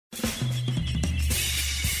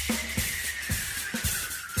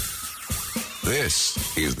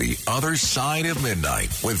This is The Other Side of Midnight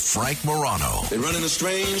with Frank Morano. They're running a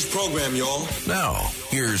strange program, y'all. Now,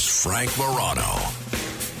 here's Frank Morano.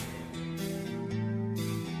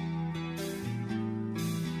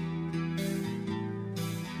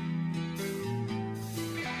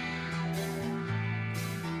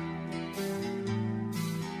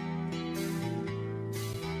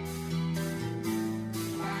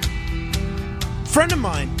 Friend of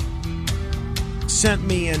mine sent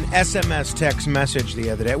me an SMS text message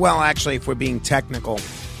the other day. Well, actually, if we're being technical,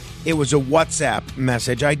 it was a WhatsApp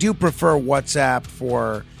message. I do prefer WhatsApp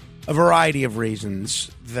for a variety of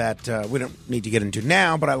reasons that we don't need to get into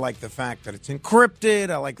now, but I like the fact that it's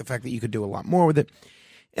encrypted. I like the fact that you could do a lot more with it.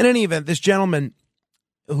 In any event, this gentleman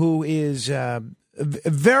who is a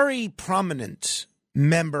very prominent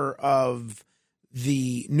member of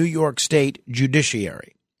the New York State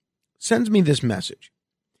Judiciary sends me this message.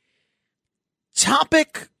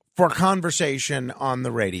 Topic for conversation on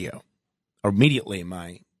the radio. Immediately,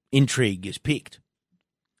 my intrigue is piqued.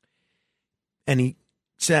 And he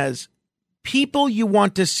says, people you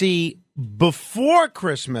want to see before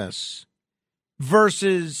Christmas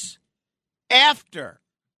versus after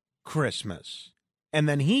Christmas. And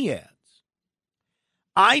then he adds,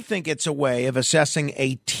 I think it's a way of assessing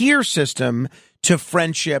a tier system to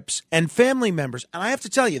friendships and family members. And I have to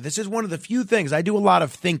tell you, this is one of the few things, I do a lot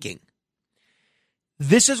of thinking.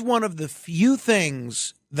 This is one of the few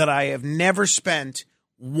things that I have never spent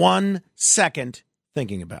 1 second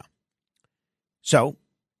thinking about. So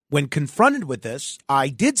when confronted with this, I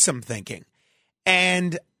did some thinking.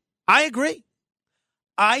 And I agree.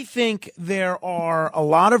 I think there are a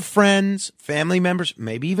lot of friends, family members,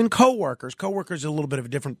 maybe even coworkers. Coworkers are a little bit of a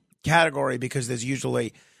different category because there's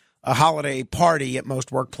usually a holiday party at most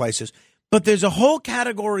workplaces. But there's a whole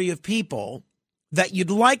category of people that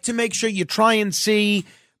you'd like to make sure you try and see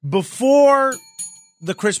before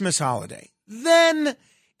the Christmas holiday. Then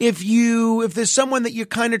if there's someone that you're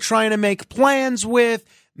kind of trying to make plans with,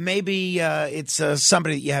 maybe it's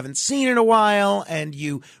somebody that you haven't seen in a while and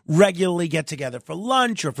you regularly get together for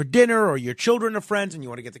lunch or for dinner, or your children are friends and you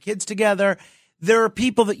want to get the kids together. There are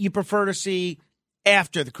people that you prefer to see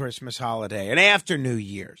after the Christmas holiday and after New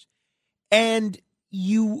Year's. And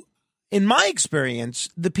you, in my experience,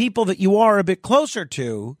 the people that you are a bit closer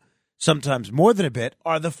to, sometimes more than a bit,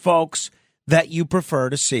 are the folks that you prefer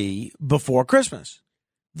to see before Christmas.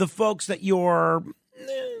 The folks that you're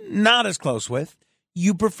not as close with,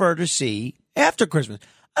 you prefer to see after Christmas.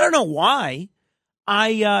 I don't know why.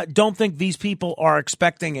 I don't think these people are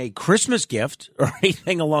expecting a Christmas gift or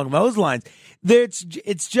anything along those lines.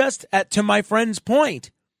 It's just, to my friend's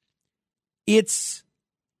point, it's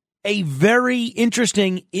a very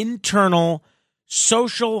interesting internal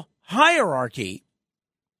social hierarchy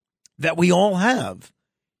that we all have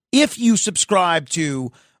if you subscribe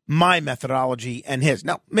to my methodology and his.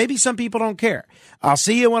 Now, maybe some people don't care. I'll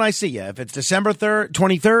see you when I see you. If it's December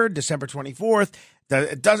 23rd, December 24th,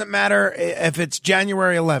 it doesn't matter if it's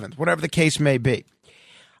January 11th, whatever the case may be.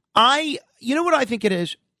 You know what I think it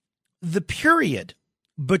is? The period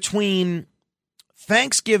between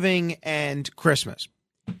Thanksgiving and Christmas,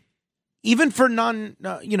 even for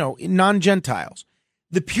non-Gentiles,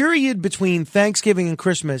 the period between Thanksgiving and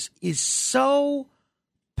Christmas is so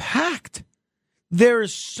packed. There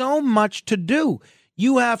is so much to do.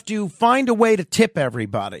 You have to find a way to tip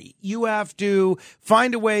everybody. You have to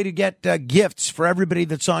find a way to get gifts for everybody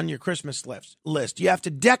that's on your Christmas list. You have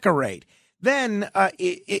to decorate. Then,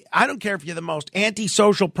 I don't care if you're the most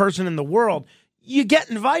antisocial person in the world, you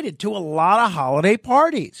get invited to a lot of holiday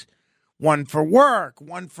parties. One for work,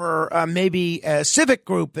 one for maybe a civic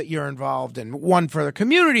group that you're involved in, one for the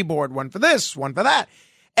community board, one for this, one for that.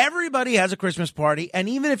 Everybody has a Christmas party, and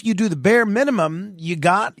even if you do the bare minimum, you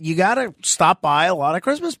got to stop by a lot of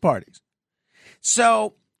Christmas parties.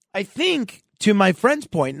 So I think, to my friend's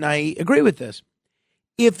point, and I agree with this,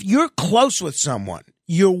 if you're close with someone,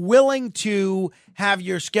 you're willing to have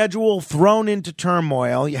your schedule thrown into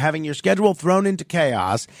turmoil, you're having your schedule thrown into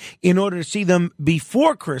chaos in order to see them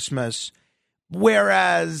before Christmas.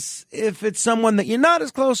 Whereas if it's someone that you're not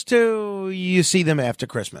as close to, you see them after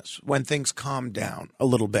Christmas when things calm down a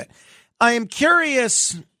little bit. I am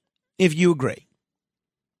curious if you agree.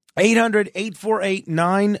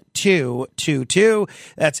 800-848-9222.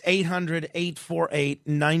 That's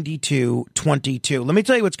 800-848-9222. Let me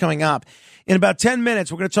tell you what's coming up. In about 10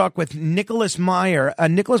 minutes, we're going to talk with Nicholas Meyer.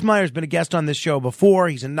 Nicholas Meyer has been a guest on this show before.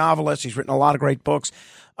 He's a novelist. He's written a lot of great books.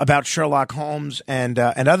 about Sherlock Holmes and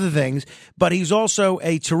other things, but he's also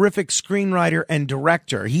a terrific screenwriter and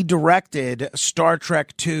director. He directed Star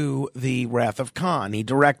Trek II, The Wrath of Khan. He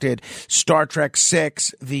directed Star Trek VI,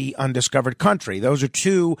 The Undiscovered Country. Those are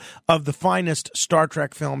two of the finest Star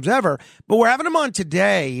Trek films ever. But we're having him on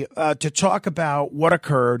today to talk about what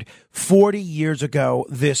occurred 40 years ago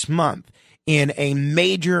this month in a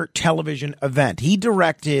major television event. He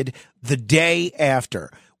directed The Day After,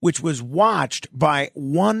 which was watched by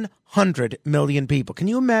 100 million people. Can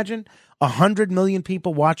you imagine 100 million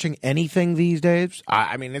people watching anything these days?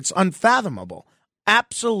 I mean, it's unfathomable.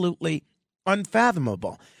 Absolutely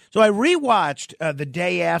unfathomable. So I rewatched The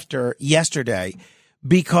Day After yesterday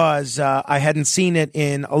because I hadn't seen it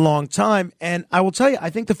in a long time. And I will tell you, I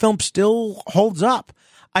think the film still holds up.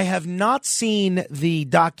 I have not seen the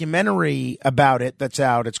documentary about it that's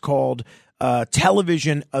out. It's called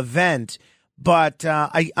Television Event. But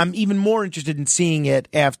I'm even more interested in seeing it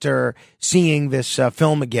after seeing this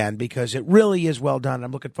film again, because it really is well done.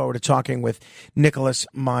 I'm looking forward to talking with Nicholas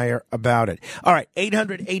Meyer about it. All right,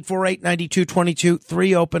 800-848-9222,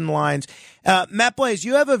 3 open lines. Matt Blaze,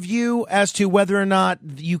 you have a view as to whether or not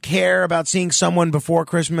you care about seeing someone before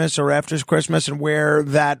Christmas or after Christmas and where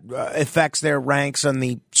that affects their ranks on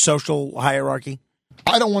the social hierarchy?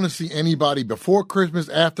 I don't want to see anybody before Christmas,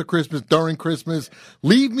 after Christmas, during Christmas.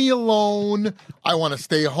 Leave me alone. I want to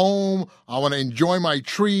stay home. I want to enjoy my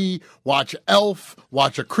tree, watch Elf,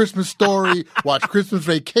 watch A Christmas Story, watch Christmas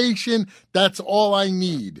Vacation. That's all I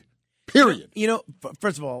need. Period. You know,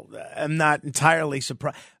 first of all, I'm not entirely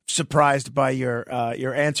surprised by your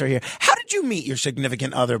answer here. How did you meet your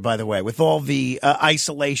significant other, by the way, with all the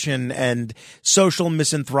isolation and social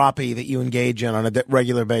misanthropy that you engage in on a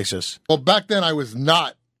regular basis? Well, back then I was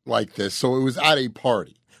not like this, so it was at a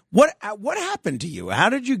party. What happened to you? How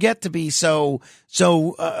did you get to be so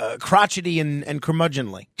crotchety and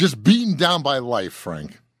curmudgeonly? Just beaten down by life,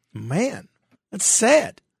 Frank. Man, that's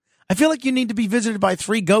sad. I feel like you need to be visited by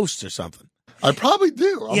 3 ghosts or something. I probably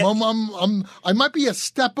do. Yeah. I might be a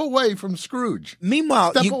step away from Scrooge.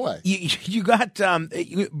 Meanwhile, away. You got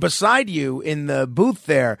beside you in the booth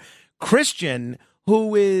there, Christian,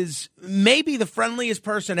 who is maybe the friendliest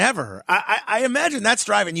person ever. I imagine that's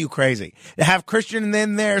driving you crazy. To have Christian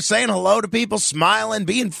in there saying hello to people, smiling,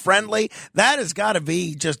 being friendly, that has got to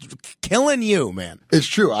be just killing you, man. It's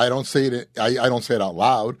true. I don't say it. I don't say it out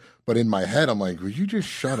loud, but in my head, I'm like, "Will you just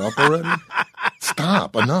shut up already?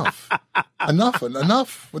 Stop! Enough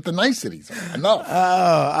with the niceties. Enough."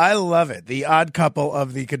 Oh, I love it. The odd couple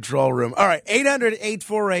of the control room. All right,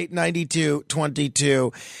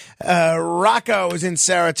 800-848-9222. Rocco is in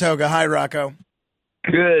Saratoga. Hi, Rocco.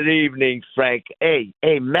 Good evening, Frank. Hey,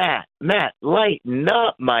 Matt, lighten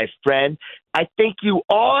up, my friend. I think you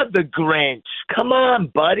are the Grinch. Come on,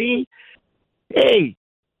 buddy. Hey,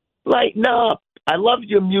 lighten up. I love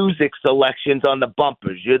your music selections on the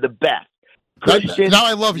bumpers. You're the best. Christian, now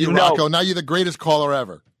I love you, Rocco. Now you're the greatest caller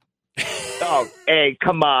ever. Oh, hey,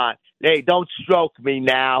 come on. Hey, don't stroke me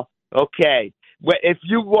now. Okay. Well, if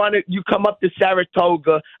you want to, you come up to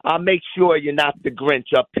Saratoga, I'll make sure you're not the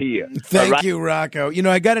Grinch up here. Thank you, Rocco. You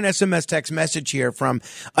know, I got an SMS text message here from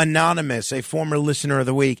Anonymous, a former listener of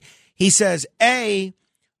the week. He says, A,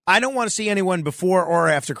 I don't want to see anyone before or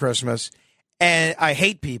after Christmas, and I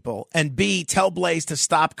hate people. And B, tell Blaze to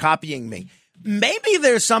stop copying me. Maybe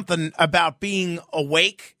there's something about being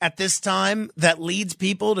awake at this time that leads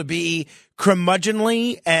people to be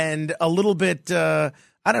curmudgeonly and a little bit, I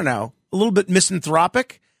don't know, a little bit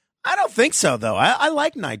misanthropic. I don't think so, though. I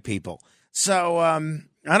like night people. So,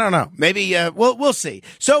 I don't know. Maybe, we'll see.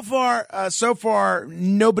 So far,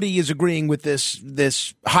 nobody is agreeing with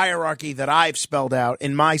this hierarchy that I've spelled out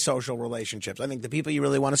in my social relationships. I think the people you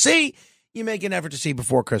really want to see, you make an effort to see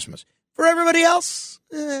before Christmas. For everybody else,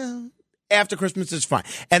 after Christmas is fine.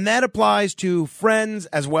 And that applies to friends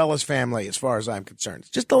as well as family, as far as I'm concerned. It's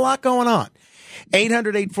just a lot going on.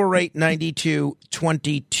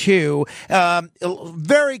 800-848-9222.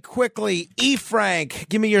 Very quickly, E. Frank,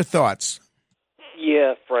 give me your thoughts.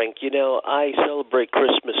 Yeah, Frank, you know, I celebrate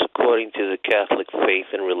Christmas according to the Catholic faith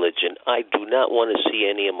and religion. I do not want to see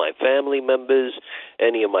any of my family members,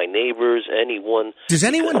 any of my neighbors, anyone. Does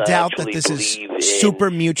anyone doubt that this is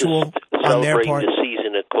super mutual on their part? Celebrating the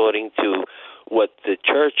season according to what the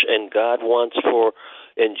church and God wants for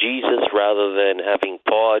and Jesus, rather than having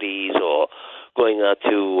parties or going out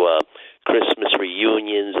to Christmas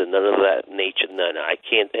reunions and none of that nature. No, I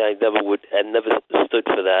can't. I never stood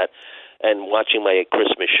for that. And watching my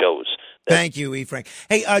Christmas shows. Thank you, E. Frank.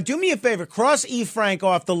 Hey, do me a favor. Cross E. Frank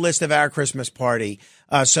off the list of our Christmas party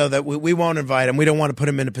so that we won't invite him. We don't want to put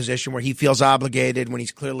him in a position where he feels obligated when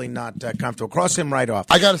he's clearly not comfortable. Cross him right off.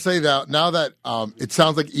 I got to say that now that it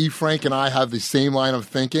sounds like E. Frank and I have the same line of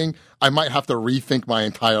thinking, I might have to rethink my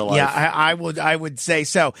entire life. Yeah, I would say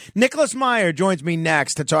so. Nicholas Meyer joins me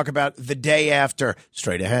next to talk about The Day After.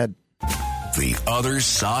 Straight ahead. The Other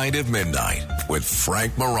Side of Midnight with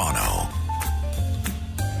Frank Morano.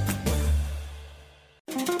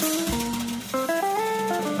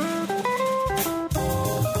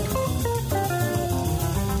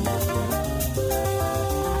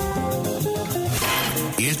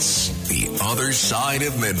 It's The Other Side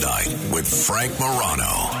of Midnight with Frank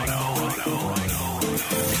Morano.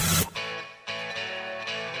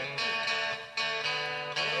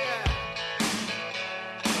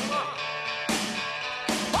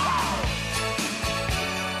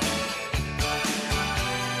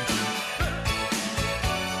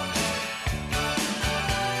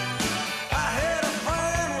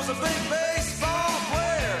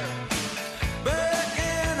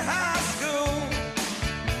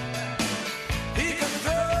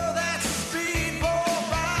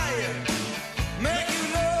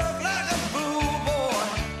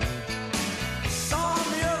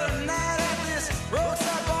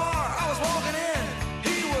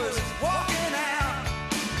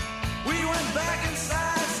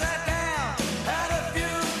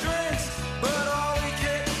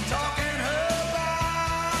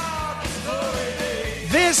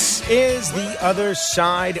 This is The Other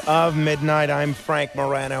Side of Midnight. I'm Frank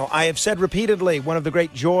Morano. I have said repeatedly, one of the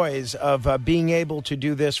great joys of being able to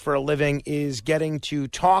do this for a living is getting to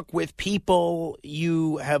talk with people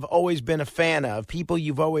you have always been a fan of, people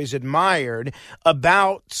you've always admired,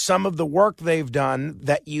 about some of the work they've done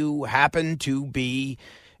that you happen to be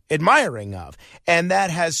admiring of. And that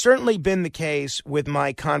has certainly been the case with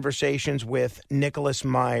my conversations with Nicholas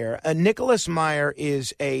Meyer. Nicholas Meyer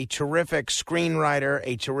is a terrific screenwriter,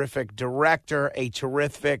 a terrific director, a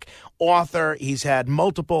terrific author. He's had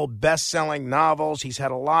multiple best-selling novels. He's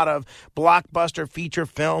had a lot of blockbuster feature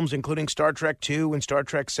films, including Star Trek II and Star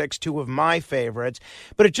Trek VI, two of my favorites.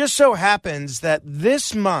 But it just so happens that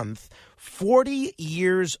this month, 40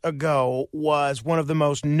 years ago, was one of the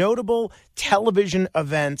most notable television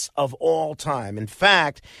events of all time. In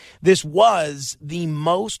fact, this was the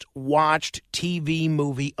most watched TV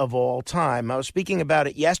movie of all time. I was speaking about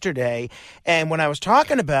it yesterday, and when I was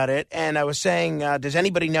talking about it, and I was saying, does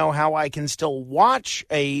anybody know how I can still watch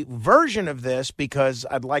a version of this, because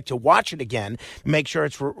I'd like to watch it again, make sure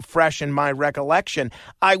it's fresh in my recollection,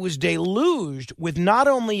 I was deluged with not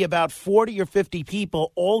only about 40 or 50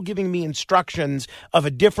 people all giving me instructions of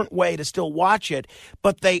a different way to still watch it,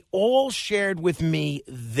 but they all shared with me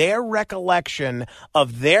their recollection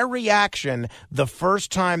of their reaction the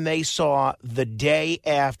first time they saw The Day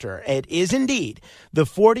After. It is indeed the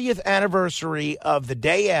 40th anniversary of The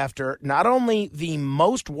Day After, not only the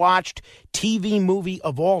most watched TV movie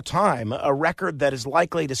of all time, a record that is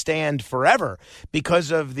likely to stand forever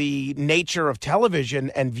because of the nature of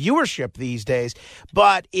television and viewership these days,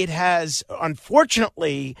 but it has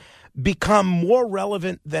unfortunately become more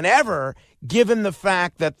relevant than ever, given the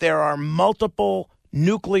fact that there are multiple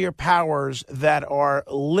nuclear powers that are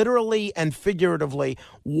literally and figuratively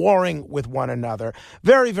warring with one another.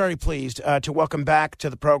 Very, very pleased to welcome back to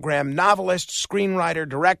the program novelist, screenwriter,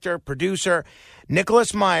 director, producer,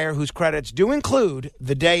 Nicholas Meyer, whose credits do include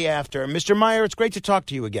The Day After. Mr. Meyer, it's great to talk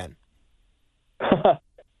to you again.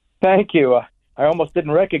 Thank you. I almost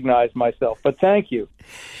didn't recognize myself, but thank you.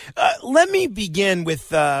 Let me begin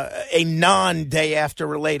with a non-Day After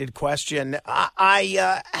related question.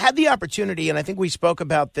 I had the opportunity, and I think we spoke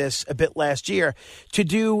about this a bit last year, to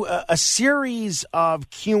do a series of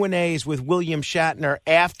Q&As with William Shatner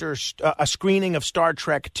after a screening of Star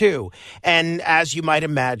Trek II. And as you might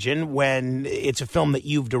imagine, when it's a film that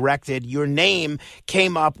you've directed, your name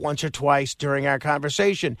came up once or twice during our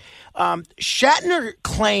conversation. Shatner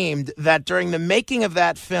claimed that during the making of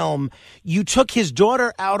that film, you took his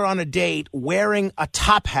daughter out on a date wearing a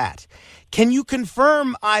top hat. Can you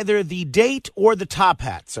confirm either the date or the top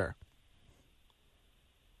hat, sir?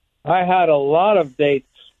 I had a lot of dates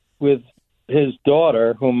with his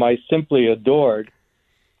daughter, whom I simply adored.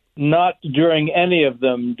 Not during any of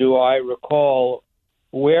them do I recall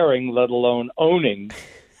wearing, let alone owning,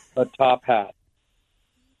 a top hat.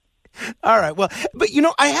 All right. Well, but,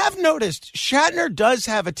 I have noticed Shatner does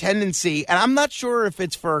have a tendency, and I'm not sure if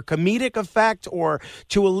it's for comedic effect or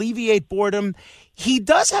to alleviate boredom. He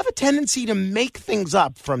does have a tendency to make things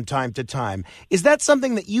up from time to time. Is that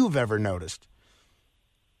something that you've ever noticed?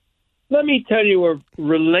 Let me tell you a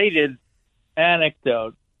related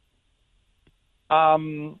anecdote.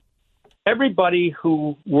 Everybody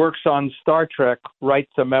who works on Star Trek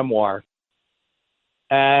writes a memoir.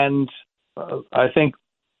 And I think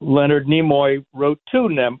Leonard Nimoy wrote two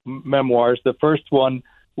memoirs. The first one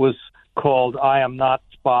was called I Am Not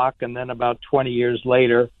Spock, and then about 20 years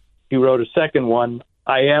later, he wrote a second one,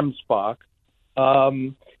 I Am Spock.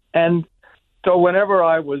 And so whenever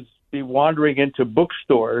I was be wandering into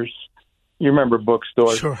bookstores, you remember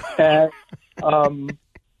bookstores, sure. And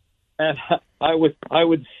I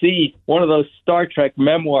would see one of those Star Trek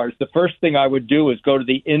memoirs. The first thing I would do is go to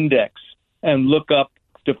the index and look up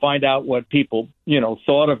to find out what people,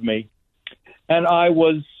 thought of me. And I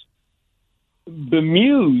was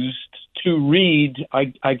bemused to read,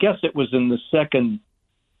 I guess it was in the second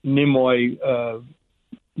Nimoy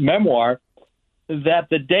memoir, that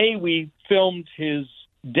the day we filmed his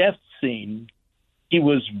death scene, he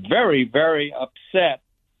was very, very upset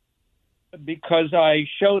because I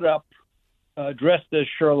showed up dressed as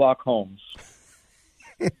Sherlock Holmes,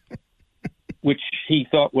 which he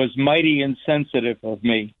thought was mighty insensitive of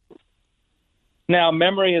me. Now,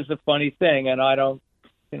 memory is a funny thing, and I don't,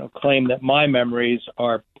 claim that my memories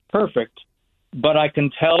are perfect, but I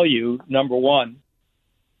can tell you, number one,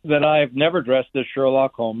 that I have never dressed as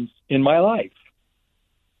Sherlock Holmes in my life.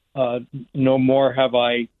 No more have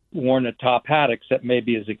I worn a top hat, except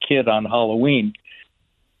maybe as a kid on Halloween.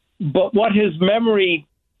 But what his memory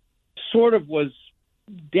sort of was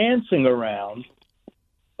dancing around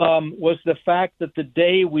was the fact that the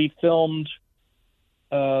day we filmed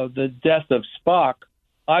the death of Spock,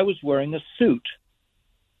 I was wearing a suit.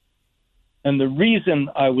 And the reason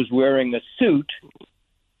I was wearing a suit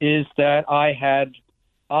is that I had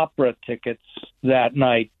opera tickets that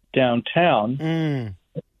night downtown. And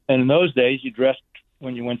in those days, you dressed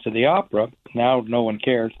when you went to the opera. Now no one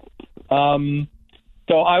cares.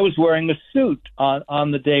 So I was wearing a suit on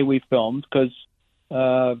the day we filmed because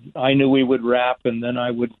I knew we would wrap and then I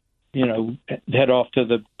would, head off to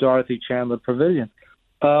the Dorothy Chandler Pavilion.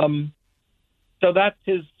 So that's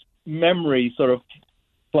his memory sort of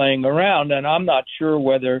playing around, and I'm not sure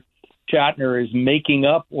whether Shatner is making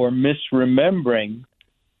up or misremembering.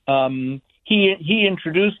 He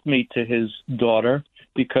introduced me to his daughter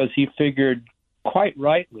because he figured quite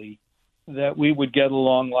rightly that we would get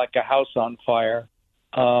along like a house on fire,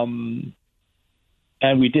 and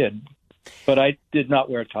we did. But I did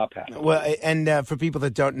not wear a top hat. Well, and for people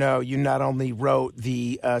that don't know, you not only wrote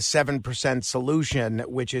the 7% Solution,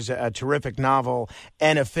 which is a terrific novel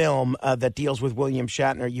and a film that deals with William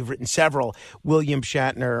Shatner. You've written several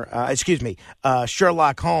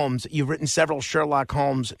Sherlock Holmes. You've written several Sherlock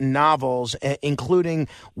Holmes novels, including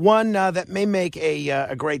one that may make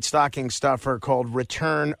a great stocking stuffer called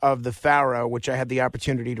Return of the Pharaoh, which I had the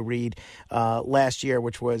opportunity to read last year,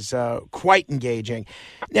 which was quite engaging.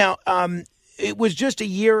 Now, it was just a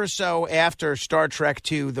year or so after Star Trek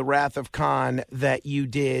II, The Wrath of Khan, that you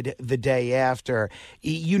did The Day After.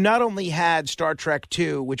 You not only had Star Trek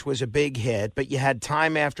II, which was a big hit, but you had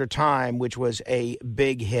Time After Time, which was a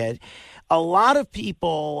big hit. A lot of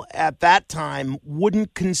people at that time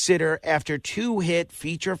wouldn't consider, after two hit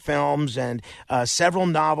feature films and several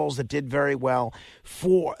novels that did very well,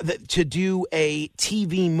 to do a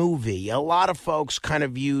TV movie. A lot of folks kind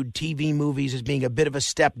of viewed TV movies as being a bit of a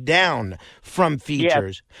step down from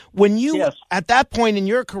features. Yes. When you, at that point in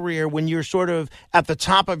your career, when you're sort of at the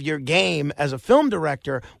top of your game as a film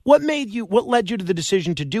director, what led you to the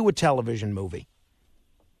decision to do a television movie?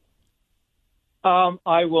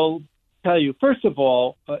 I will tell you, first of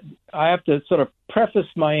all, I have to sort of preface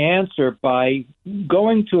my answer by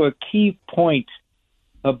going to a key point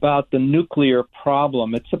about the nuclear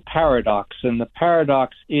problem. It's a paradox, and the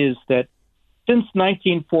paradox is that since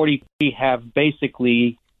 1940, we have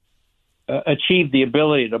basically achieved the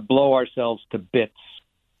ability to blow ourselves to bits.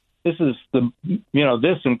 This is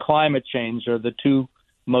this and climate change are the two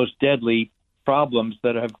most deadly problems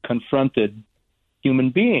that have confronted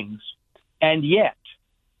human beings. And yet,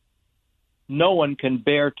 no one can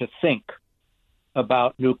bear to think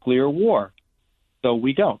about nuclear war, so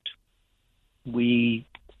we don't. We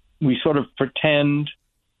sort of pretend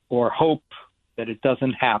or hope that it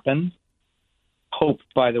doesn't happen. Hope,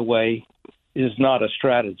 by the way, is not a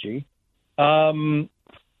strategy. And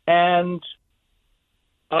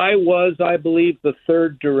I was, I believe, the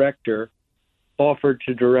third director offered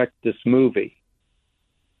to direct this movie.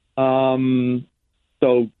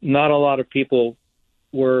 So not a lot of people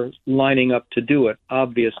were lining up to do it,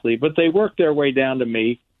 obviously, but they worked their way down to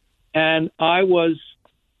me, and I was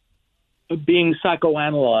being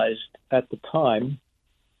psychoanalyzed at the time,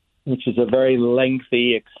 which is a very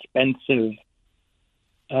lengthy, expensive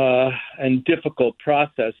and difficult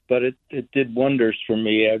process, but it did wonders for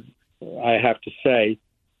me, I have to say.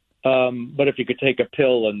 But if you could take a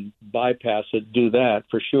pill and bypass it, do that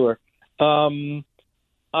for sure.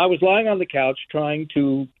 I was lying on the couch trying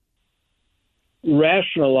to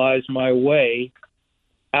rationalize my way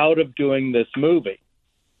out of doing this movie.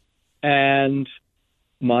 And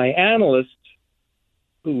my analyst,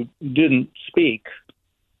 who didn't speak,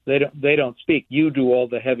 they don't speak. You do all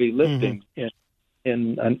the heavy lifting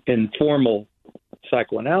in formal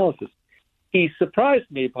psychoanalysis. He surprised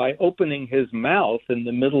me by opening his mouth in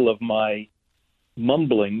the middle of my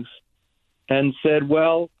mumblings and said,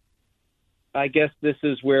 well, I guess this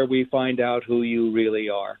is where we find out who you really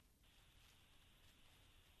are.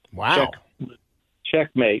 Wow.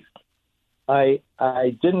 Checkmate. I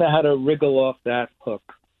didn't know how to wriggle off that hook.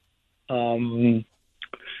 And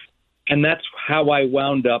that's how I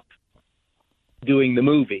wound up doing the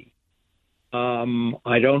movie.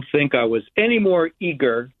 I don't think I was any more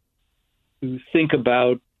eager to think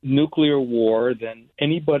about nuclear war than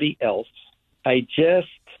anybody else. I just,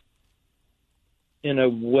 in a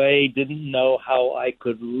way, didn't know how I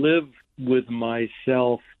could live with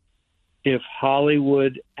myself if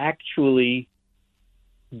Hollywood actually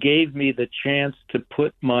gave me the chance to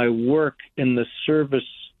put my work in the service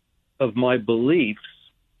of my beliefs,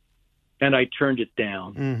 and I turned it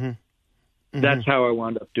down. That's how I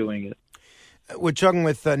wound up doing it. We're talking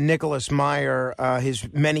with Nicholas Meyer. His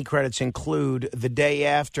many credits include The Day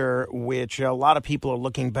After, which a lot of people are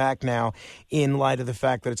looking back now in light of the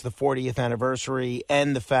fact that it's the 40th anniversary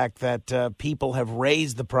and the fact that people have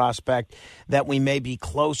raised the prospect that we may be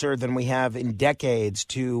closer than we have in decades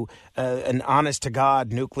to an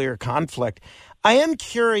honest-to-God nuclear conflict. I am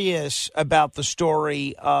curious about the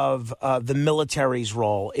story of the military's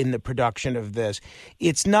role in the production of this.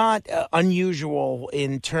 It's not unusual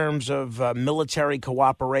in terms of military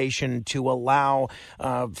cooperation to allow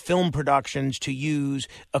film productions to use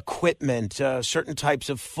equipment, certain types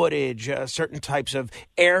of footage, certain types of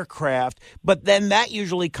aircraft, but then that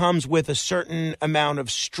usually comes with a certain amount of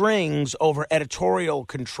strings over editorial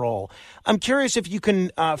control. I'm curious if you can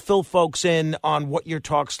fill folks in on what your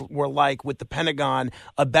talks were like with the Pentagon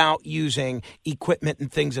about using equipment and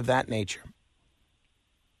things of that nature.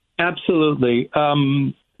 Absolutely.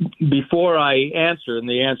 Before I answer, and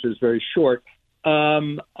the answer is very short,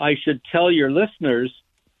 I should tell your listeners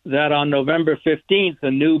that on November 15th, a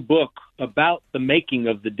new book about the making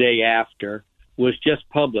of The Day After was just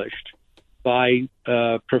published by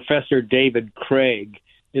Professor David Craig.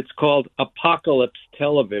 It's called Apocalypse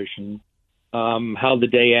Television, How the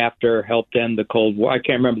Day After Helped End the Cold War. I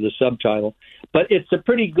can't remember the subtitle, but it's a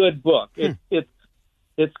pretty good book.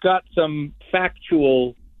 It's got some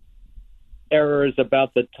factual errors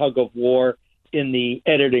about the tug of war in the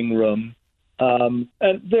editing room, and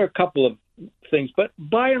there are a couple of things, but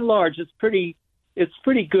by and large, it's pretty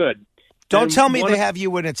good. Don't tell me they have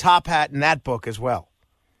you in a top hat in that book as well.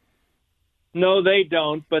 No, they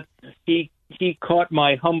don't. But he caught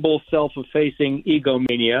my humble, self-effacing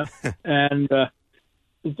egomania, and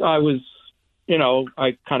I was,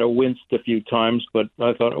 I kind of winced a few times, but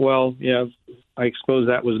I thought, well, yeah, I suppose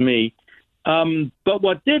that was me. But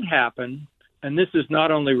what did happen, and this is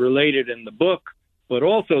not only related in the book, but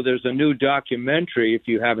also there's a new documentary, if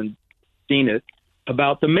you haven't seen it,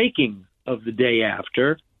 about the making of The Day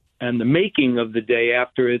After. And the making of The Day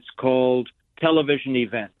After, it's called Television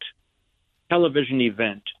Event.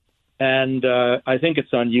 And I think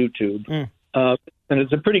it's on YouTube. And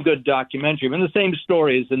it's a pretty good documentary. I mean, the same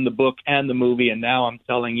story is in the book and the movie, and now I'm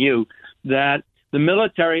telling you that the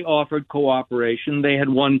military offered cooperation. They had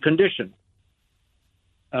one condition.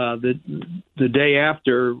 The Day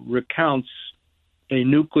After recounts a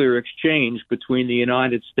nuclear exchange between the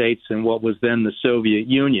United States and what was then the Soviet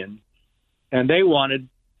Union. And they wanted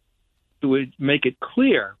to make it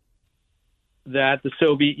clear that the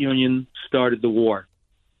Soviet Union started the war.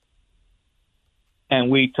 And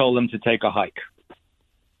we told them to take a hike.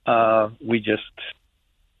 We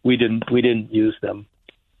didn't use them.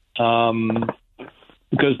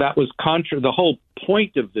 Because that was the whole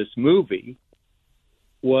point of this movie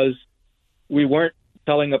was we weren't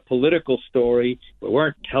telling a political story. We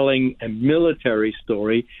weren't telling a military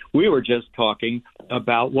story. We were just talking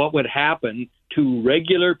about what would happen to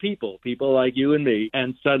regular people like you and me,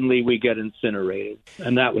 and suddenly we get incinerated.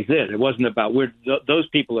 And that was it. It wasn't about those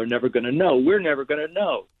people are never going to know. We're never going to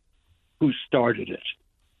know who started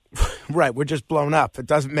it. Right, we're just blown up. It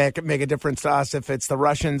doesn't make a difference to us if it's the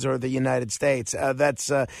Russians or the United States.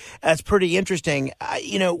 That's pretty interesting.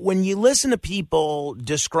 When you listen to people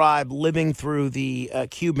describe living through the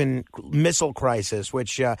Cuban Missile Crisis,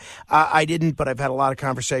 which I didn't, but I've had a lot of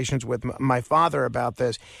conversations with my father about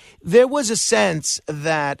this, there was a sense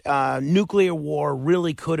that nuclear war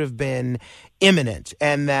really could have been imminent,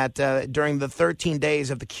 and that during the 13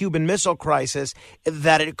 days of the Cuban Missile Crisis,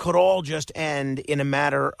 that it could all just end in a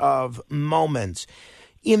matter of moments.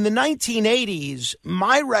 In the 1980s,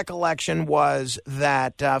 my recollection was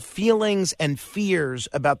that feelings and fears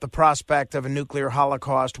about the prospect of a nuclear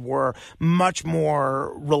holocaust were much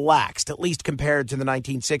more relaxed, at least compared to the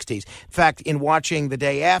 1960s. In fact, in watching The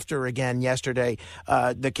Day After again yesterday,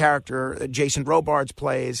 the character Jason Robards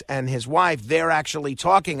plays and his wife, they're actually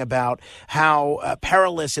talking about how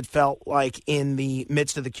perilous it felt like in the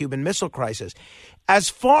midst of the Cuban Missile Crisis. As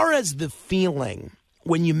far as the feeling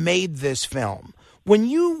when you made this film, when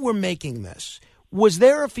you were making this, was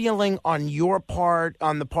there a feeling on your part,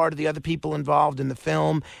 on the part of the other people involved in the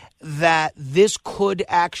film, that this could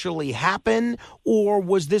actually happen, or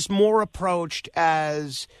was this more approached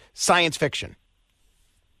as science fiction?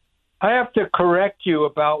 I have to correct you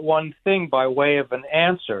about one thing by way of an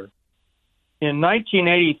answer. In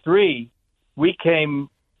 1983, we came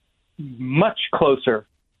much closer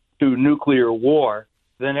to nuclear war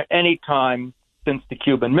than at any time since the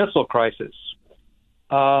Cuban Missile Crisis.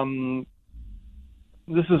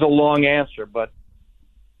 This is a long answer, but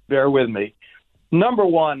bear with me. Number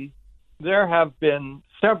one, there have been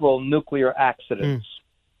several nuclear accidents.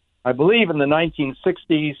 I believe in the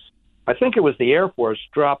 1960s, I think it was the Air Force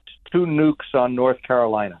dropped 2 nukes on North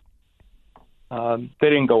Carolina. They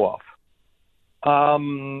didn't go off.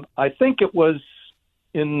 I think it was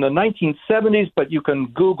in the 1970s, but you can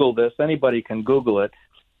Google this. Anybody can Google it.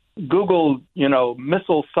 Google,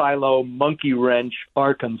 missile silo monkey wrench,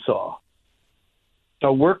 Arkansas.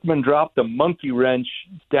 So workmen dropped a monkey wrench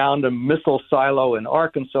down to missile silo in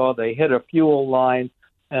Arkansas. They hit a fuel line,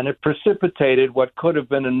 and it precipitated what could have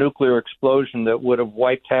been a nuclear explosion that would have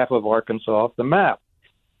wiped half of Arkansas off the map.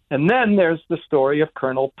 And then there's the story of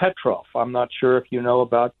Colonel Petrov. I'm not sure if you know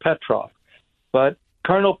about Petrov, but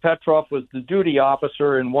Colonel Petrov was the duty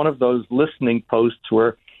officer in one of those listening posts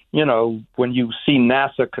where, when you see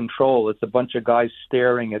NASA control, it's a bunch of guys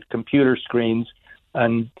staring at computer screens.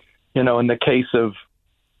 And, in the case of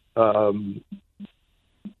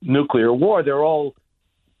nuclear war, they're all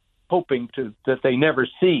hoping that they never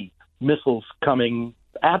see missiles coming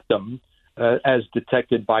at them as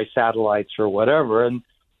detected by satellites or whatever.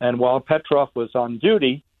 And while Petrov was on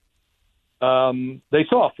duty, they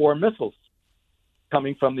saw 4 missiles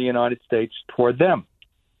coming from the United States toward them.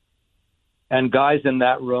 And guys in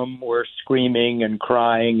that room were screaming and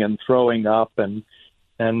crying and throwing up, and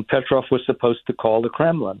Petrov was supposed to call the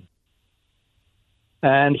Kremlin.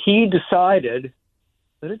 And he decided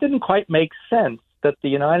that it didn't quite make sense that the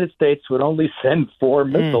United States would only send 4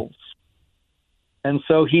 missiles. And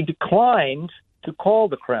so he declined to call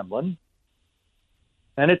the Kremlin,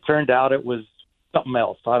 and it turned out it was something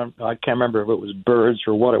else. I can't remember if it was birds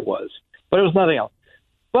or what it was, but it was nothing else.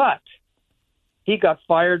 But he got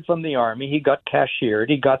fired from the army. He got cashiered.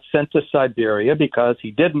 He got sent to Siberia because he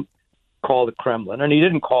didn't call the Kremlin, and he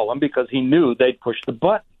didn't call them because he knew they'd push the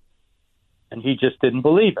button, and he just didn't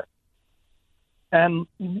believe it. And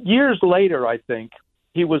years later, I think,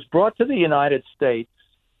 he was brought to the United States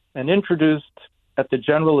and introduced at the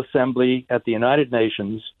General Assembly at the United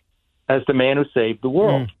Nations as the man who saved the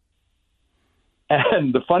world.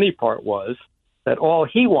 And the funny part was that all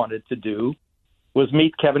he wanted to do was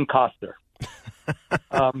meet Kevin Costner.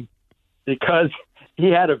 Because he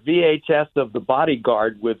had a VHS of The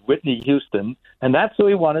Bodyguard with Whitney Houston, and that's who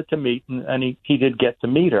he wanted to meet, and he did get to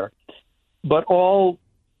meet her. But all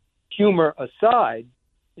humor aside,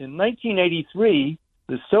 in 1983,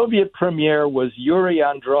 the Soviet premier was Yuri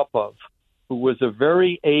Andropov, who was a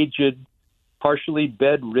very aged, partially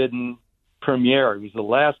bedridden premier. He was the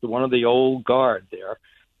last one of the old guard there.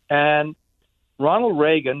 And Ronald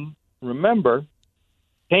Reagan, remember,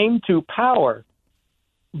 came to power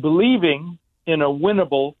believing in a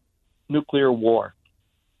winnable nuclear war.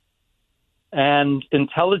 And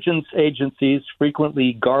intelligence agencies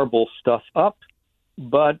frequently garble stuff up,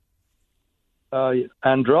 but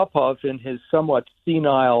Andropov, in his somewhat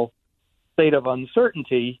senile state of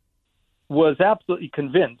uncertainty, was absolutely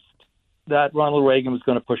convinced that Ronald Reagan was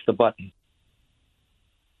going to push the button.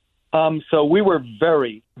 So we were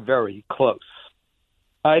very, very close.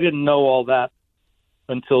 I didn't know all that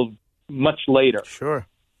until much later. Sure.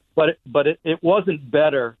 But it wasn't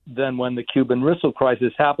better than when the Cuban Missile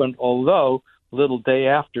Crisis happened, although little day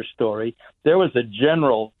after story, there was a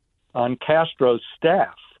general on Castro's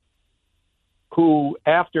staff who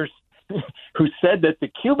said that the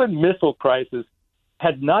Cuban Missile Crisis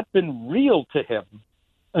had not been real to him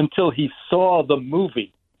until he saw the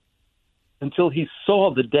movie, until he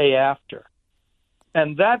saw The Day After.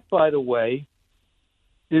 And that, by the way,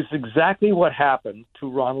 is exactly what happened to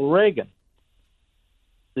Ronald Reagan.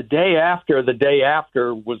 The day after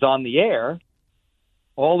was on the air,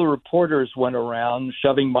 all the reporters went around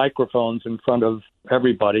shoving microphones in front of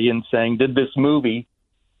everybody and saying, did this movie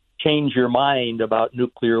change your mind about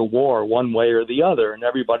nuclear war one way or the other? And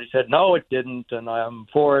everybody said, no, it didn't, and I'm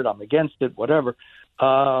for it, I'm against it, whatever.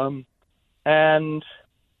 But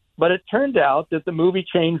it turned out that the movie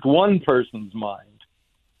changed one person's mind,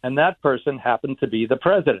 and that person happened to be the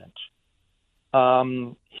president.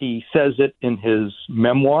 He says it in his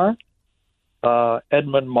memoir.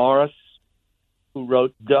 Edmund Morris, who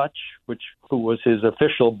wrote Dutch, who was his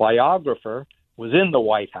official biographer, was in the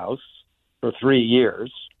White House for 3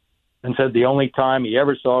 years and said the only time he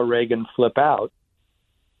ever saw Reagan flip out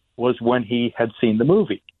was when he had seen the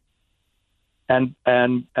movie. And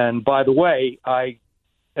by the way,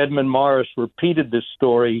 Edmund Morris repeated this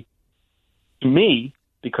story to me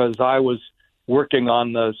because I was working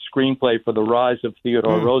on the screenplay for The Rise of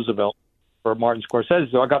Theodore Roosevelt for Martin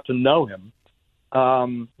Scorsese, so I got to know him.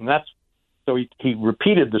 So he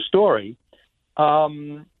repeated the story.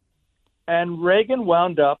 And Reagan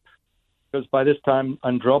wound up, because by this time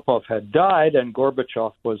Andropov had died and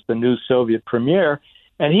Gorbachev was the new Soviet premier,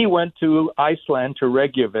 and he went to Iceland, to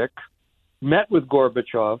Reykjavik, met with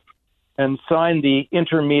Gorbachev, and signed the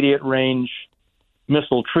Intermediate Range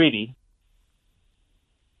Missile Treaty,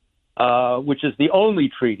 which is the only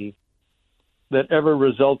treaty that ever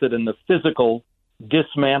resulted in the physical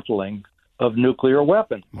dismantling of nuclear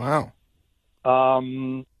weapons. Wow.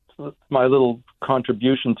 That's my little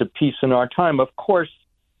contribution to peace in our time. Of course,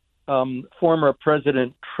 former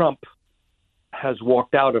President Trump has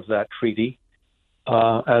walked out of that treaty,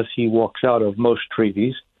 as he walks out of most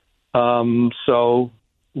treaties. So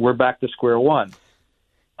we're back to square one.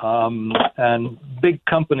 And big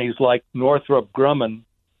companies like Northrop Grumman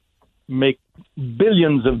make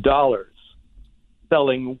billions of dollars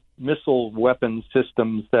selling missile weapon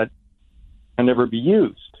systems that can never be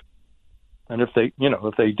used. And if they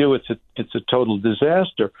do, it's a total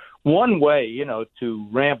disaster. One way, to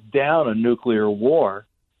ramp down a nuclear war,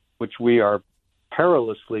 which we are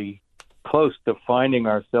perilously close to finding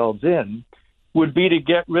ourselves in, would be to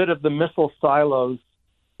get rid of the missile silos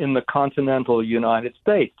in the continental United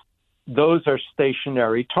States. Those are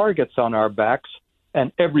stationary targets on our backs,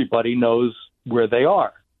 and everybody knows where they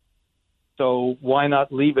are. So why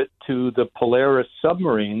not leave it to the Polaris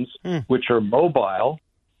submarines, which are mobile,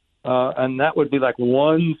 and that would be like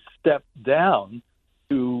one step down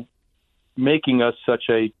to making us such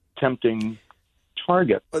a tempting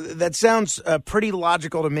target. That sounds pretty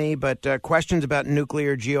logical to me, but questions about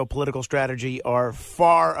nuclear geopolitical strategy are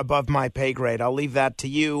far above my pay grade. I'll leave that to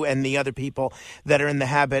you and the other people that are in the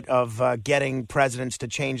habit of getting presidents to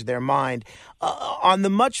change their mind. On the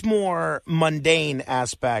much more mundane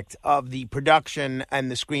aspect of the production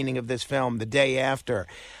and the screening of this film, The Day After,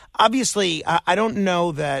 obviously, I don't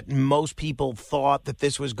know that most people thought that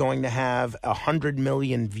this was going to have 100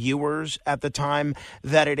 million viewers at the time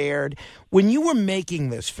that it aired. When you were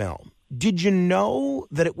making this film, did you know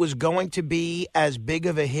that it was going to be as big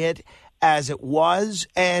of a hit as it was?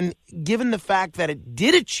 And given the fact that it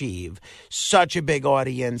did achieve such a big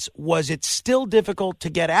audience, was it still difficult to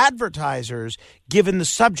get advertisers given the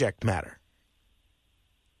subject matter?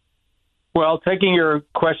 Well, taking your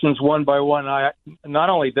questions one by one, not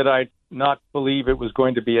only did I not believe it was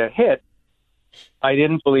going to be a hit, I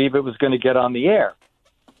didn't believe it was going to get on the air.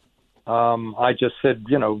 I just said,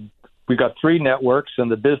 we got 3 networks, and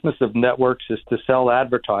the business of networks is to sell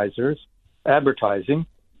advertising,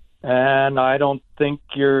 and I don't think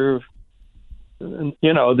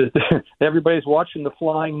everybody's watching The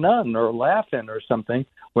Flying Nun or laughing or something.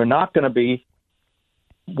 We're not going to be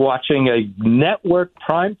watching a network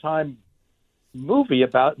primetime movie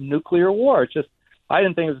about nuclear war. I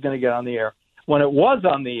didn't think it was going to get on the air. When it was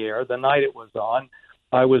on the air, the night it was on,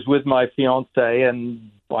 I was with my fiance,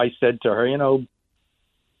 and I said to her,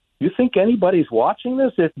 you think anybody's watching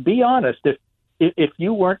this? Be honest. If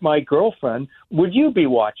you weren't my girlfriend, would you be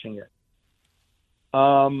watching it?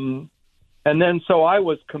 And then so I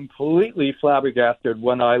was completely flabbergasted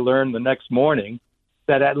when I learned the next morning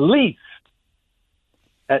that at least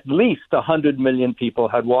 100 million people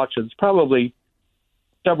had watched it. It's probably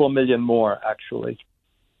several million more, actually.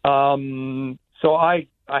 So I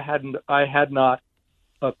had not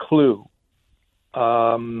a clue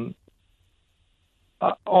all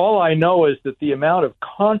I know is that the amount of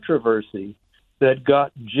controversy that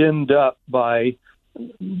got ginned up by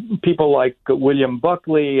people like William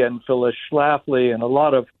Buckley and Phyllis Schlafly and a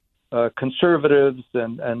lot of conservatives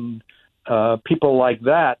and people like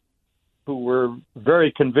that who were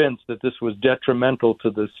very convinced that this was detrimental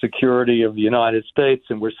to the security of the United States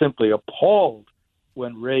and were simply appalled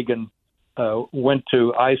when Reagan went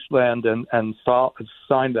to Iceland and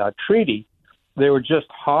signed that treaty. They were just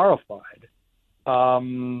horrified.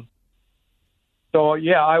 So,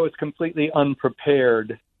 yeah, I was completely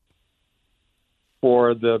unprepared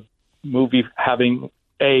for the movie having,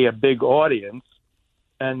 a big audience.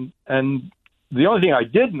 And the only thing I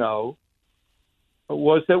did know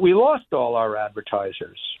was that we lost all our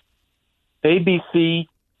advertisers. ABC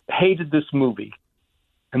hated this movie,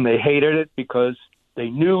 and they hated it because they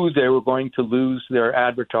knew they were going to lose their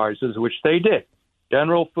advertisers, which they did.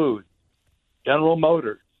 General Foods, General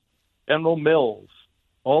Motors, General Mills,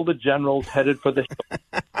 all the generals headed for the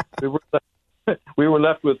hill. We were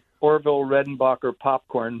left with Orville Redenbacher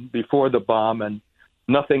popcorn before the bomb and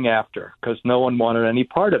nothing after, because no one wanted any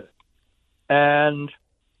part of it. And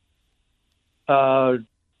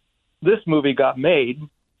this movie got made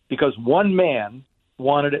because one man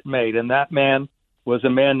wanted it made, and that man was a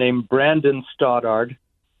man named Brandon Stoddard,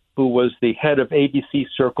 who was the head of ABC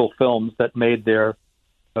Circle Films that made their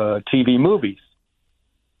TV movies.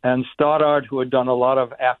 And Stoddard, who had done a lot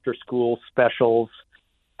of after-school specials,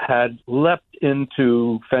 had leapt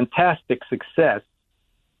into fantastic success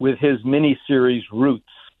with his miniseries Roots.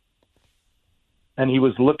 And he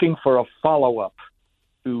was looking for a follow-up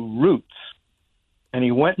to Roots. And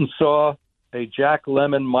he went and saw a Jack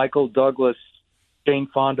Lemmon, Michael Douglas, Jane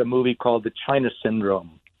Fonda movie called The China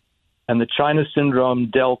Syndrome. And The China Syndrome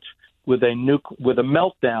dealt with a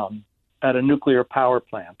meltdown at a nuclear power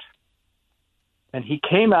plant. And he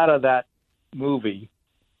came out of that movie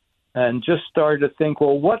and just started to think,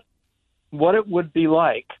 well, what it would be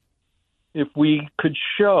like if we could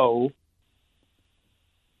show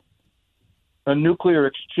a nuclear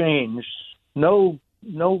exchange, no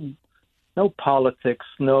politics,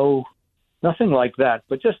 nothing like that,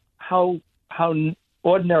 but just how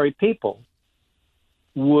ordinary people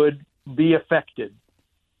would be affected.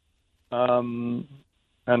 And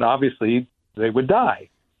obviously they would die.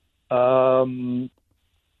 And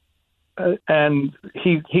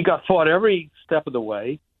he got fought every step of the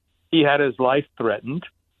way. He had his life threatened.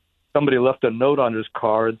 Somebody left a note on his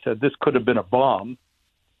car and said this could have been a bomb.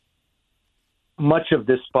 Much of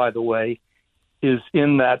this, by the way, is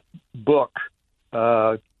in that book,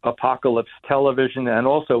 Apocalypse Television, and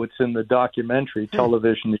also it's in the documentary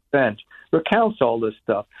Television Event. Recounts all this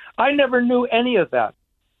stuff. I never knew any of that.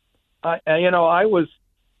 I was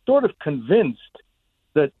sort of convinced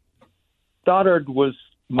that Stoddard was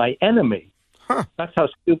my enemy. Huh. That's how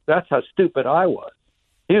stupid I was.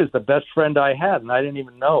 He was the best friend I had, and I didn't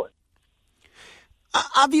even know it.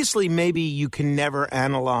 Obviously, maybe you can never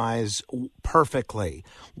analyze perfectly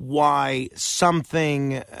why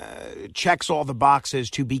something checks all the boxes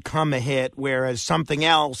to become a hit, whereas something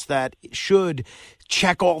else that should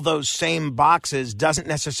check all those same boxes doesn't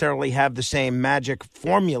necessarily have the same magic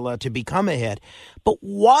formula to become a hit. But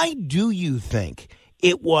why do you think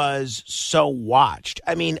it was so watched?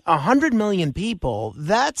 I mean, 100 million people,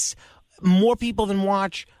 that's more people than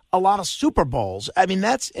watch a lot of Super Bowls. I mean,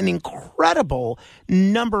 that's an incredible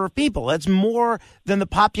number of people. That's more than the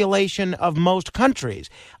population of most countries.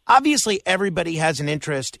 Obviously, everybody has an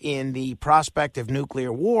interest in the prospect of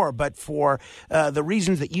nuclear war, but for the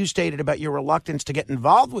reasons that you stated about your reluctance to get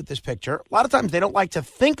involved with this picture, a lot of times they don't like to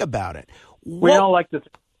think about it. We don't like to.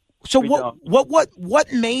 So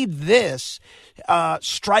what made this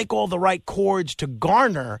strike all the right chords to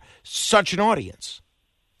garner such an audience?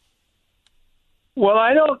 Well,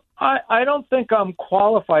 I don't think I'm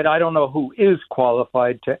qualified. I don't know who is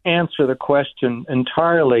qualified to answer the question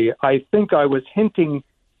entirely. I think I was hinting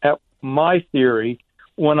at my theory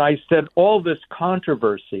when I said all this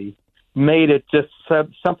controversy made it just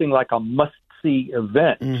something like a must-see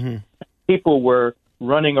event. Mm-hmm. People were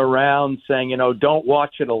running around saying, don't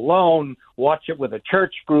watch it alone, watch it with a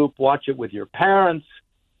church group, watch it with your parents.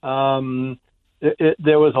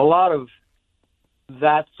 There was a lot of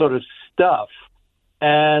that sort of stuff.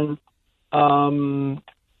 And I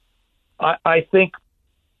think,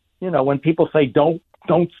 when people say don't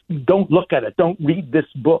look at it, don't read this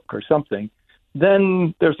book or something,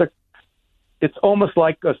 then it's almost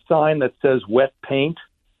like a sign that says wet paint.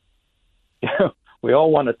 We all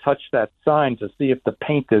want to touch that sign to see if the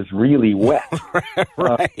paint is really wet.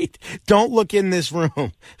 Right. Don't look in this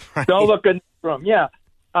room. Right. Don't look in this room. Yeah.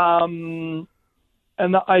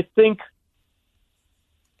 And I think,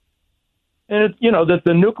 that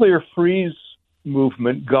the nuclear freeze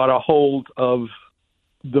movement got a hold of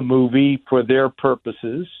the movie for their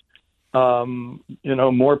purposes.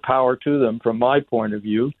 More power to them from my point of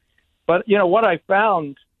view. But, what I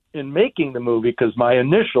found in making the movie, because my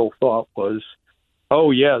initial thought was,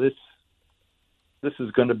 oh, yeah, this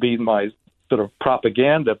is going to be my sort of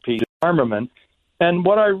propaganda piece of armament. And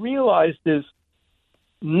what I realized is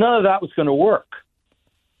none of that was going to work.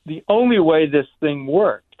 The only way this thing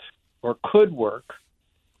worked or could work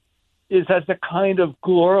is as a kind of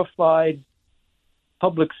glorified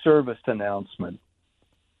public service announcement.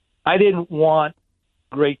 I didn't want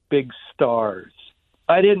great big stars.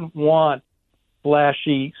 I didn't want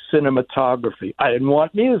flashy cinematography. I didn't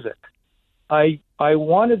want music. I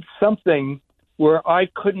wanted something where I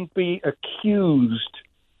couldn't be accused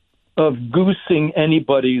of goosing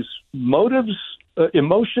anybody's motives,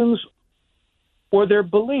 emotions, or their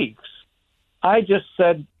beliefs. I just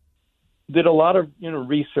did a lot of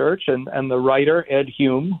research, and the writer, Ed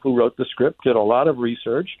Hume, who wrote the script, did a lot of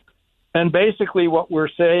research. And basically what we're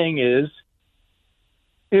saying is,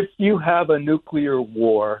 if you have a nuclear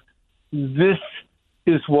war, this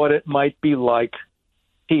is what it might be like,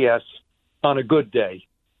 P.S., on a good day.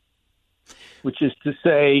 Which is to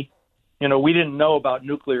say, we didn't know about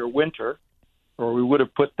nuclear winter, or we would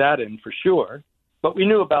have put that in for sure, but we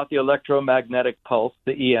knew about the electromagnetic pulse,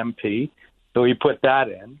 the EMP, so we put that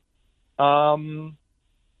in. And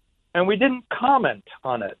we didn't comment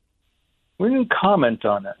on it. We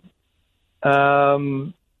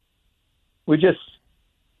just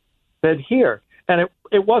said here. And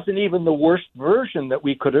it wasn't even the worst version that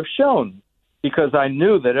we could have shown, because I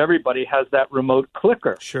knew that everybody has that remote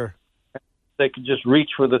clicker. Sure. They could just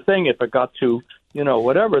reach for the thing if it got to,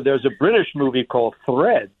 whatever. There's a British movie called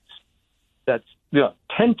Threads that's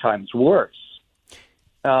 10 times worse.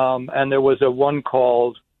 And there was one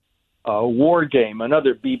called War Game,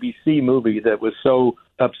 another BBC movie that was so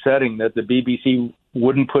upsetting that the BBC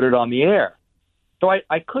wouldn't put it on the air. So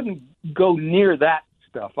I couldn't go near that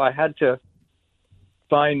stuff. I had to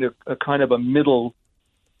find a kind of a middle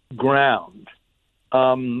ground.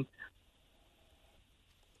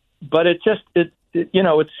 But it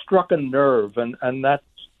struck a nerve, and that's,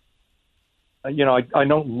 I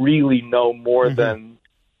don't really know more than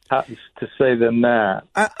to say than that.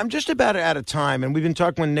 I'm just about out of time, and we've been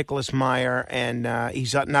talking with Nicholas Meyer, and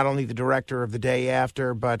he's not only the director of The Day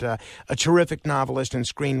After, but a terrific novelist and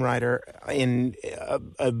screenwriter in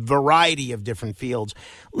a variety of different fields.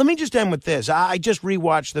 Let me just end with this. I just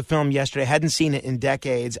rewatched the film yesterday. I hadn't seen it in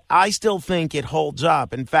decades. I still think it holds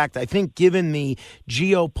up. In fact, I think given the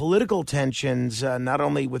geopolitical tensions, not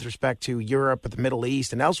only with respect to Europe, but the Middle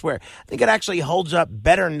East and elsewhere, I think it actually holds up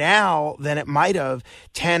better now than it might have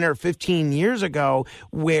 10 or 15 years ago,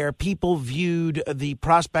 where people viewed the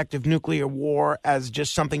prospect of nuclear war as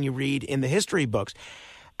just something you read in the history books.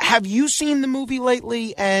 Have you seen the movie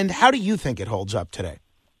lately, and how do you think it holds up today?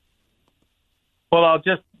 Well, I'll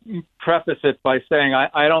just preface it by saying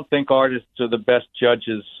I don't think artists are the best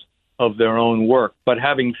judges of their own work. But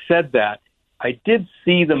having said that, I did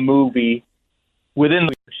see the movie within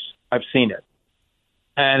the years. I've seen it,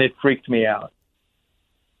 and it freaked me out.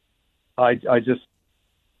 I just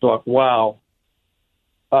thought, wow,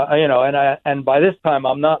 and by this time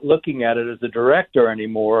I'm not looking at it as a director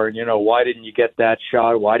anymore. Why didn't you get that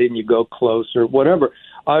shot? Why didn't you go closer? Whatever.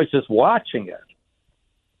 I was just watching it,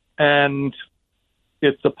 and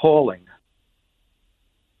it's appalling.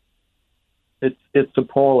 It's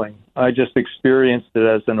appalling. I just experienced it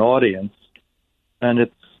as an audience, and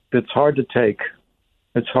it's hard to take.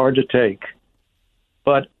 It's hard to take.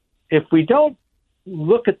 But if we don't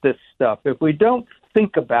look at this stuff, if we don't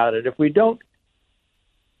think about it, if we don't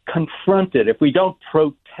confront it, if we don't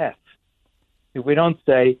protest, if we don't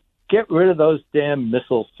say, get rid of those damn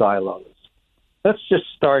missile silos, let's just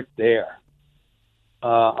start there.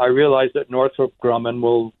 I realize that Northrop Grumman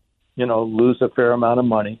will, lose a fair amount of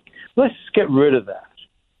money. Let's get rid of that.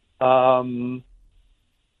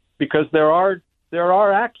 Because there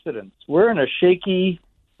are accidents. We're in a shaky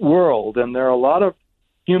world, and there are a lot of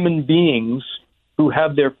human beings who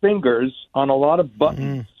have their fingers on a lot of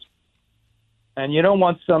buttons. And you don't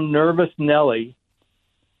want some nervous Nelly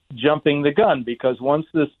jumping the gun, because once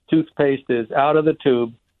this toothpaste is out of the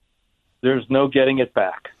tube, there's no getting it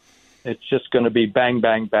back. It's just going to be bang,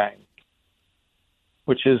 bang, bang,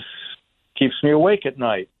 which keeps me awake at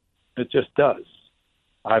night. It just does.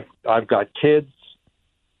 I've got kids,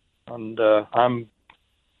 and I'm,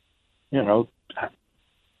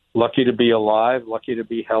 lucky to be alive, lucky to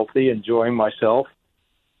be healthy, enjoying myself.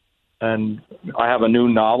 And I have a new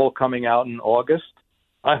novel coming out in August.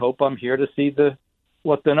 I hope I'm here to see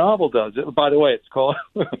what the novel does. By the way, it's called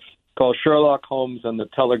Sherlock Holmes and the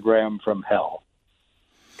Telegram from Hell.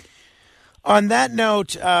 On that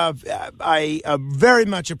note, I very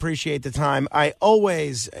much appreciate the time. I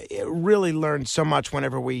always really learn so much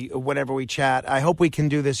whenever we chat. I hope we can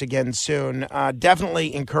do this again soon.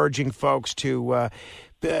 Definitely encouraging folks to,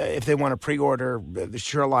 if they want to pre-order the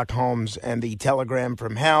Sherlock Holmes and the Telegram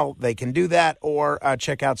from Hell, they can do that, or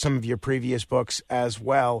check out some of your previous books as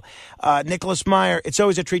well. Nicholas Meyer, it's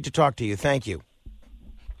always a treat to talk to you. Thank you.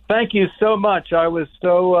 Thank you so much. I was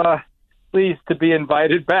so pleased to be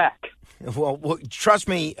invited back. Well, trust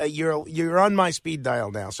me, you're on my speed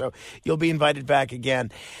dial now, so you'll be invited back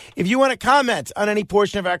again. If you want to comment on any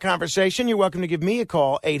portion of our conversation, you're welcome to give me a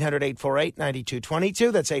call,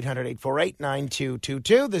 800-848-9222. That's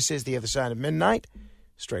 800-848-9222. This is The Other Side of Midnight.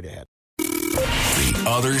 Straight ahead. The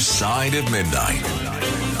Other Side of Midnight.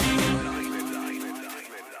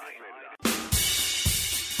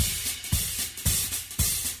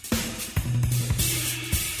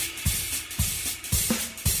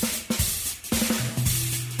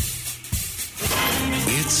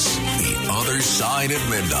 It's The Other Side of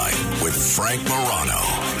Midnight with Frank Morano.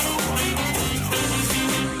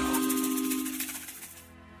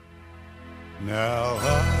 Now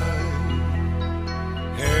I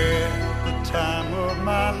had the time of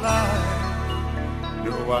my life.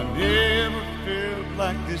 No, I never felt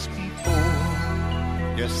like this before.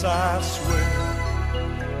 Yes, I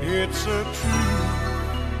swear it's a truth,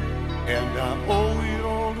 and I owe it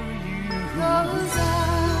all to you. 'Cause I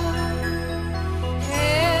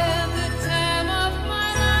had the time of my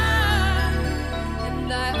life,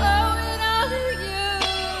 and I owe it all to you.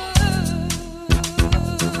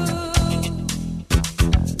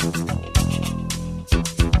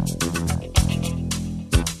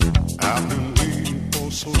 I've been waiting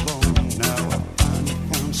for so long, now I finally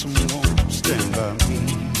found someone to stand by me.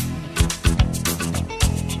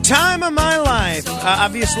 Time of My Life.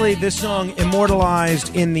 Obviously, this song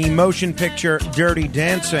immortalized in the motion picture Dirty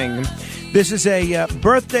Dancing. This is a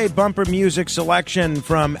birthday bumper music selection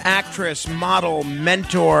from actress, model,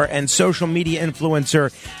 mentor, and social media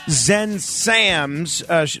influencer Zen Sams.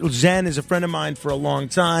 Zen is a friend of mine for a long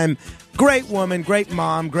time. Great woman, great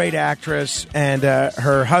mom, great actress, and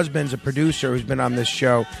her husband's a producer who's been on this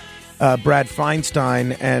show, Brad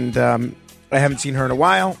Feinstein, and I haven't seen her in a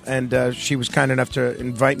while, and she was kind enough to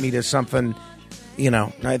invite me to something,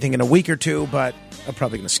 I think in a week or two, but I'm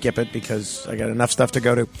probably going to skip it because I got enough stuff to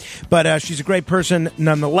go to. But she's a great person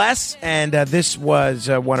nonetheless, and this was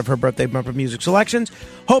one of her birthday bumper music selections.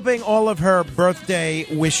 Hoping all of her birthday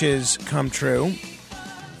wishes come true.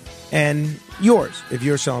 And yours, if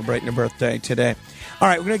you're celebrating a birthday today. All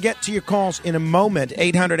right, we're going to get to your calls in a moment.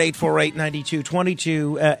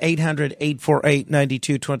 800-848-9222,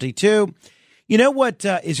 800-848-9222. You know what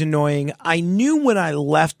is annoying? I knew when I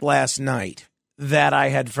left last night that I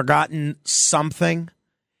had forgotten something,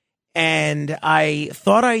 and I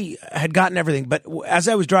thought I had gotten everything. But as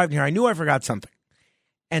I was driving here, I knew I forgot something.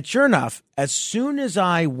 And sure enough, as soon as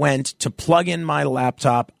I went to plug in my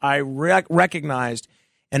laptop, I recognized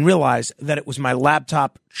and realized that it was my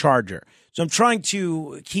laptop charger. So I'm trying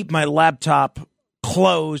to keep my laptop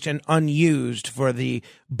closed and unused for the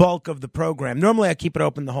bulk of the program. Normally, I keep it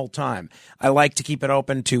open the whole time. I like to keep it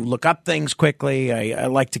open to look up things quickly. I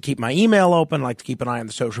like to keep my email open. I like to keep an eye on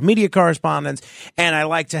the social media correspondence. And I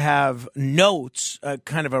like to have notes,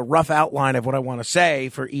 kind of a rough outline of what I want to say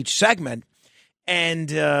for each segment.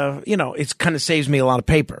 And, it kind of saves me a lot of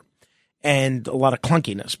paper and a lot of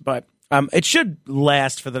clunkiness. But it should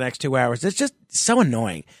last for the next 2 hours. It's just so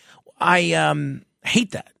annoying. I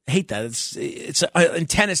hate that. It's in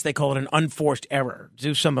tennis, they call it an unforced error.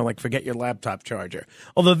 Do something like forget your laptop charger.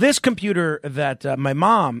 Although this computer that my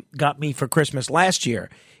mom got me for Christmas last year,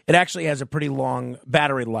 it actually has a pretty long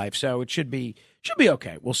battery life, so it should be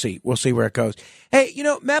okay. We'll see where it goes. Hey,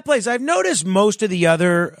 Matt Blaze, I've noticed most of the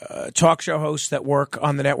other talk show hosts that work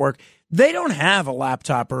on the network, they don't have a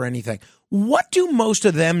laptop or anything. What do most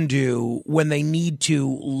of them do when they need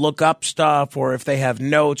to look up stuff or if they have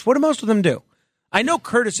notes? What do most of them do? I know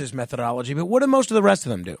Curtis's methodology, but what do most of the rest of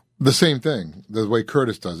them do? The same thing, the way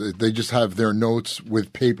Curtis does it. They just have their notes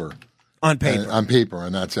with paper. On paper.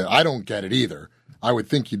 And that's it. I don't get it either. I would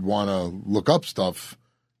think you'd want to look up stuff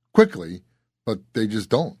quickly, but they just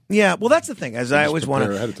don't. Yeah, well, that's the thing. As I always want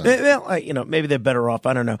to, well, maybe they're better off.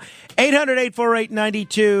 I don't know.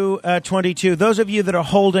 800-848-9222. Those of you that are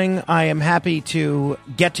holding, I am happy to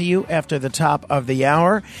get to you after the top of the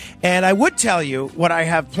hour. And I would tell you what I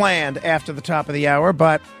have planned after the top of the hour,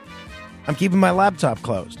 but I'm keeping my laptop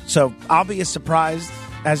closed. So I'll be as surprised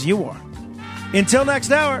as you are. Until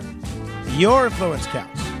next hour, your influence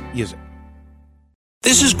counts. Use it.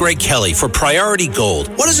 This is Greg Kelly for Priority Gold.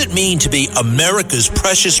 What does it mean to be America's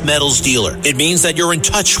precious metals dealer? It means that you're in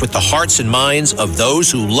touch with the hearts and minds of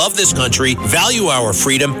those who love this country, value our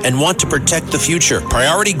freedom, and want to protect the future.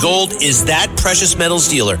 Priority Gold is that precious metals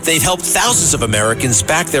dealer. They've helped thousands of Americans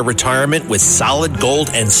back their retirement with solid gold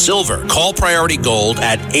and silver. Call Priority Gold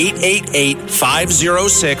at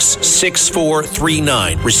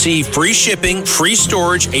 888-506-6439. Receive free shipping, free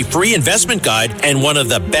storage, a free investment guide, and one of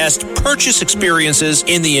the best purchase experiences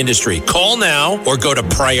in the industry. Call now or go to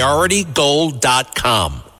PriorityGold.com.